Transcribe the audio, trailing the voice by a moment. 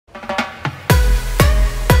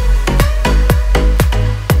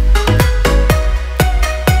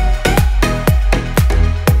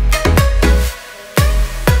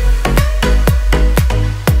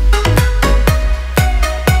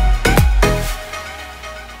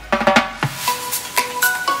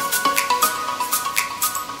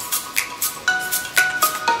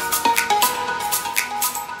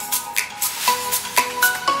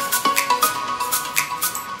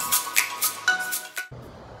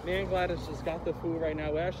Me and Gladys just got the food right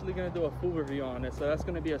now. We're actually gonna do a food review on it, so that's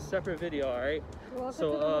gonna be a separate video, all right? We're walking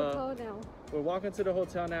to the hotel now. We're walking to the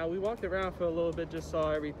hotel now. We walked around for a little bit, just saw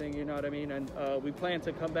everything, you know what I mean? And we plan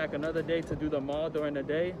to come back another day to do the mall during the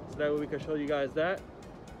day, so that way we can show you guys that.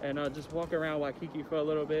 And just walk around Waikiki for a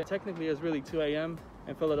little bit. Technically, it's really 2 a.m.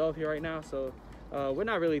 in Philadelphia right now, so we're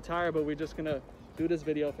not really tired, but we're just gonna do this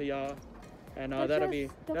video for y'all. And that'll be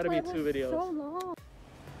 2 videos. So long.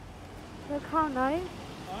 Look how nice.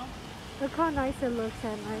 Huh? Look how nice it looks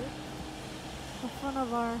at night. The front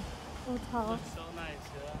of our hotel. It looks so nice,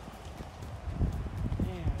 yeah.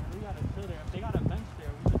 Man, we gotta chill there. If they got a bench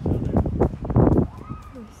there, we could chill there.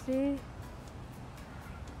 You see?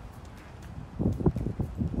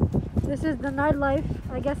 This is the nightlife,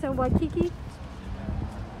 I guess, in Waikiki.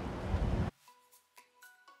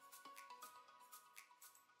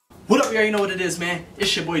 What up, you already know what it is, man.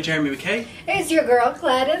 It's your boy Jeremymckay. It's your girl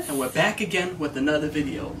Gladys. And we're back again with another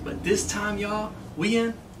video. But this time, y'all, we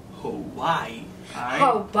in Hawaii. Alright?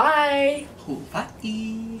 Hawaii.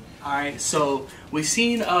 Hawaii. Alright, so we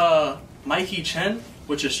seen Mikey Chen,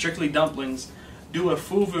 which is Strictly Dumplings, do a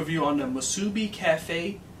food review on the Musubi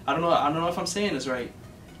Cafe. I don't know if I'm saying this right.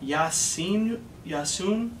 Iyasume?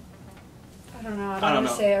 I don't know. I don't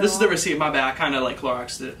know. This is the receipt, my bad. I kinda like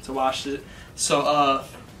Cloroxed it to wash it. So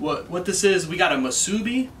what this is, we got a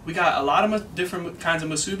musubi, we got a lot of different kinds of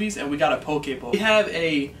musubis, and we got a poke bowl. We have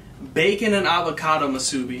a bacon and avocado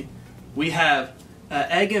musubi. We have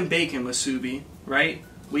egg and bacon musubi, right?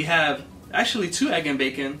 We have actually 2 egg and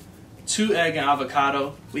bacon, 2 egg and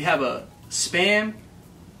avocado. We have a spam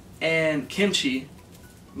and kimchi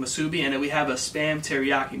musubi, and then we have a spam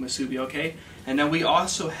teriyaki musubi, okay? And then we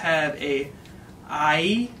also have a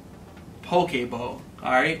poke bowl,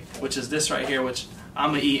 alright? Which is this right here, which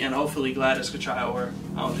I'm gonna eat, and hopefully Gladys could try it, or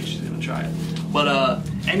I don't think she's gonna try it. But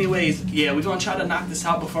anyways, yeah, we're gonna try to knock this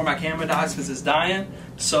out before my camera dies because it's dying.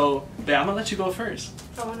 So, babe, I'm gonna let you go first.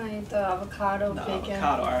 I wanna eat the avocado bacon.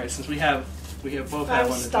 Avocado, alright, since we have both had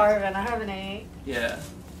one. I'm starving, I haven't ate. Yeah.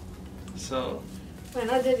 So. Man,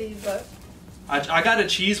 I did eat, but. I got a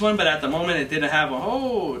cheese one, but at the moment it didn't have one.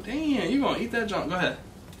 Oh, damn, you gonna eat that junk? Go ahead.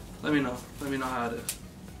 Let me know. Let me know how it is.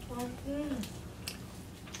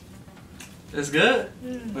 It's good?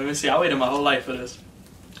 Let me see. I waited my whole life for this.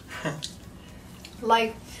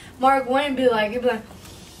 Like, Mark Wayne be like, he'd be like,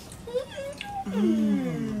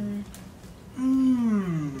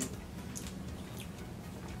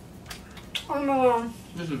 Oh no.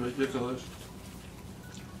 This is ridiculous.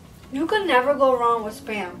 You could never go wrong with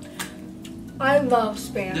Spam. I love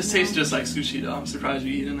Spam. This tastes just like sushi though. I'm surprised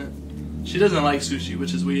you're eating it. She doesn't like sushi,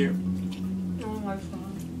 which is weird. I don't like Spam.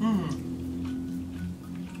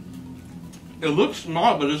 It looks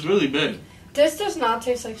small, but it's really big. This does not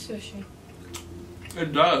taste like sushi.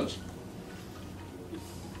 It does.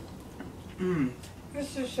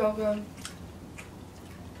 This is so good.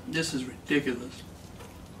 This is ridiculous.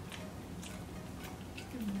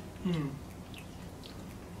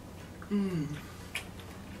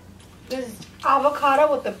 This is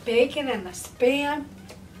avocado with the bacon and the Spam.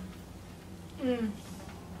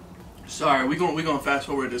 Sorry, we gonna fast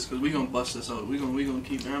forward this because we gonna bust this out. We gonna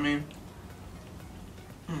keep. You know what I mean?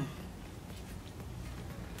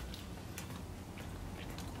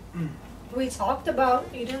 We talked about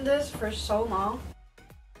eating this for so long.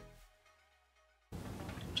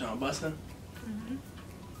 John bussin'?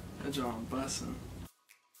 John bussin'.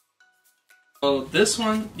 So this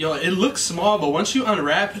one, yo, it looks small, but once you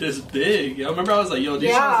unwrap it, it's big. Yo, remember I was like, yo,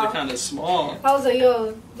 these ones are kind of small. I was like,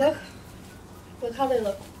 yo, look how they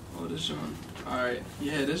look. Oh, this John. Alright,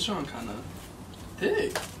 yeah, this John kind of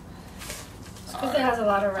thick. It's because it has a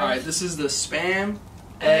lot of rice. Alright, this is the Spam,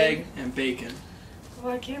 egg, and bacon.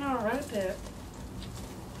 Well, I can't unwrap it.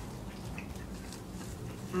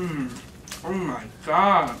 Oh my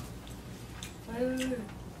god.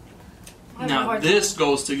 Now this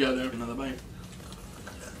goes together. Another bite.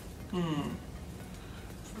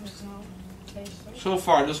 So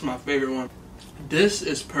far, this is my favorite one. This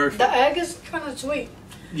is perfect. The egg is kind of sweet.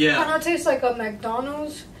 Yeah. Kind of tastes like a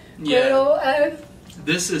McDonald's griddle egg.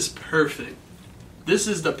 This is perfect. This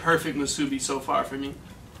is the perfect musubi so far for me.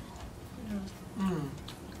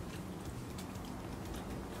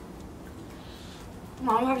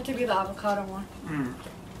 Mom have to be the avocado one.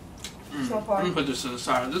 So far. I'm gonna put this to the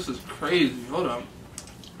side. This is crazy. Hold up.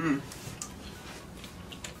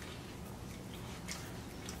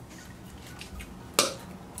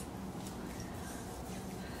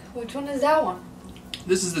 Which one is that one?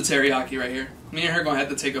 This is the teriyaki right here. Me and her gonna have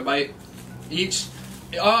to take a bite each.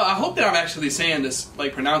 I hope that I'm actually saying this,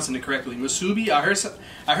 like pronouncing it correctly. Musubi. I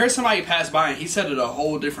heard somebody pass by and he said it a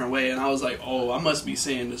whole different way, and I was like, oh, I must be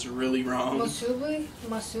saying this really wrong. Musubi?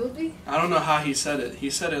 Musubi? I don't know how he said it. He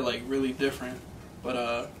said it like really different.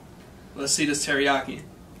 But let's see this teriyaki.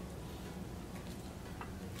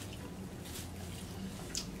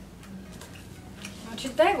 What you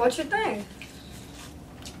think? What you think?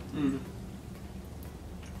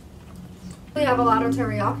 We have a lot of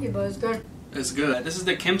teriyaki, but it's good. It's good. This is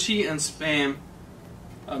the kimchi and spam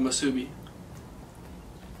musubi.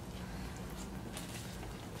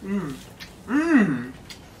 I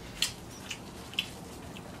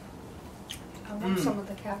want some of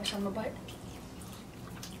the cabbage on the bite.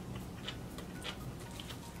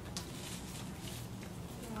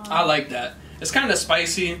 I like that. It's kind of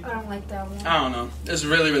spicy. I don't like that one. I don't know. It's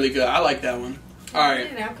really, really good. I like that one. All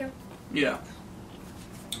right. Yeah.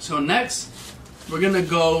 So next, we're gonna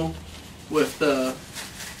go with the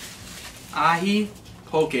ahi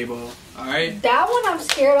poke bowl. All right. That one I'm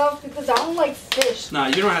scared of because I don't like fish. Nah,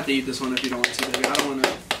 you don't have to eat this one if you don't want to, baby. I don't want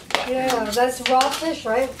to. Yeah, that's raw fish,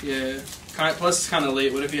 right? Yeah. Plus, it's kind of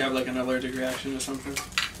late. What if you have like an allergic reaction or something?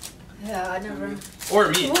 Yeah, I never. Or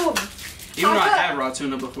me. Ooh. Even though I had raw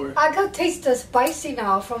tuna before. I could taste the spicy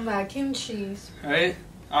now from that kimchi. Right?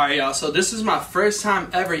 Alright, y'all. So this is my first time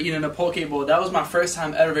ever eating a poke bowl. That was my first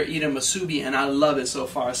time ever eating musubi, and I love it so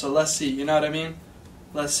far. So let's see. You know what I mean?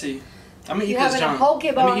 Let's see. I'm gonna eat this, John. You having a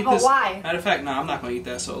poke bowl in Hawaii? Matter of fact, no, I'm not gonna eat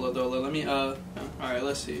that solo though. Let me. Alright,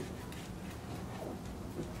 let's see.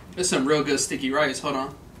 There's some real good sticky rice. Hold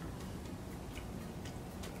on.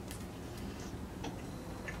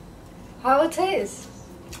 How it tastes?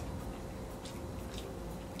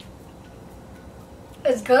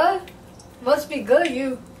 It's good? Must be good,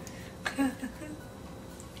 you.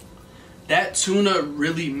 That tuna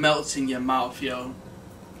really melts in your mouth, yo.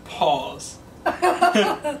 Pause.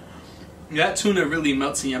 That tuna really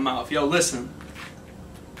melts in your mouth. Yo, listen.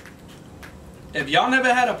 If y'all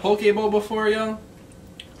never had a poke bowl before, yo,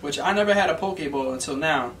 which I never had a poke bowl until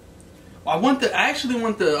now. I actually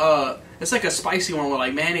want the, it's like a spicy one with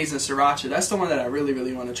like mayonnaise and sriracha. That's the one that I really,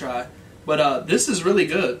 really want to try. But this is really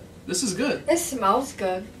good. This is good. It smells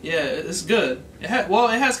good. Yeah, it's good. It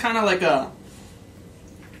has kind of like a...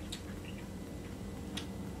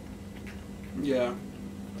 Yeah.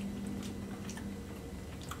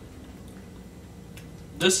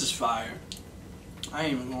 This is fire. I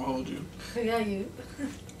ain't even gonna hold you. Yeah, you're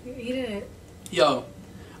eating it. Yo,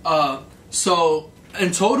 so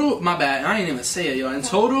in total, my bad, I didn't even say it, yo. In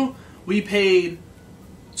total, we paid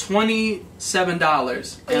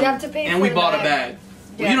 $27. You have to pay and for we the bought bag. a bag.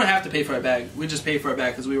 Yeah. Well, you don't have to pay for a bag. We just paid for a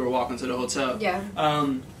bag because we were walking to the hotel. Yeah.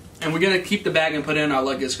 And we're gonna keep the bag and put it in our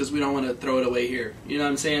luggage because we don't want to throw it away here. You know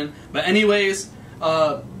what I'm saying? But anyways,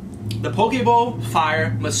 the poke bowl,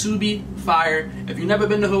 fire. Musubi, fire. If you've never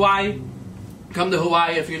been to Hawaii, come to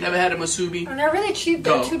Hawaii. If you've never had a musubi, and they're really cheap.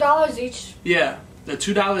 They're $2 each. Yeah, they're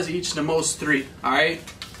 $2 each. The most $3. All right,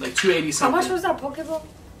 like $2.80 something. How much was that poke bowl?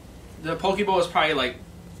 The poke bowl is probably like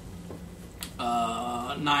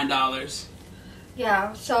 $9.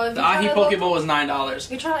 Yeah. So if the ahi poke bowl is $9.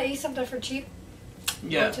 You're trying to eat something for cheap.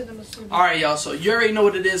 Yeah. Go to the Musubi. All right, y'all. So you already know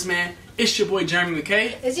what it is, man. It's your boy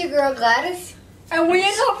Jeremymckay. It's your girl Gladys. And we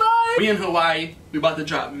in Hawaii. We in Hawaii. We about to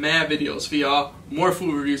drop mad videos for y'all. More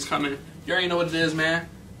food reviews coming. You already know what it is, man.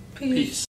 Peace.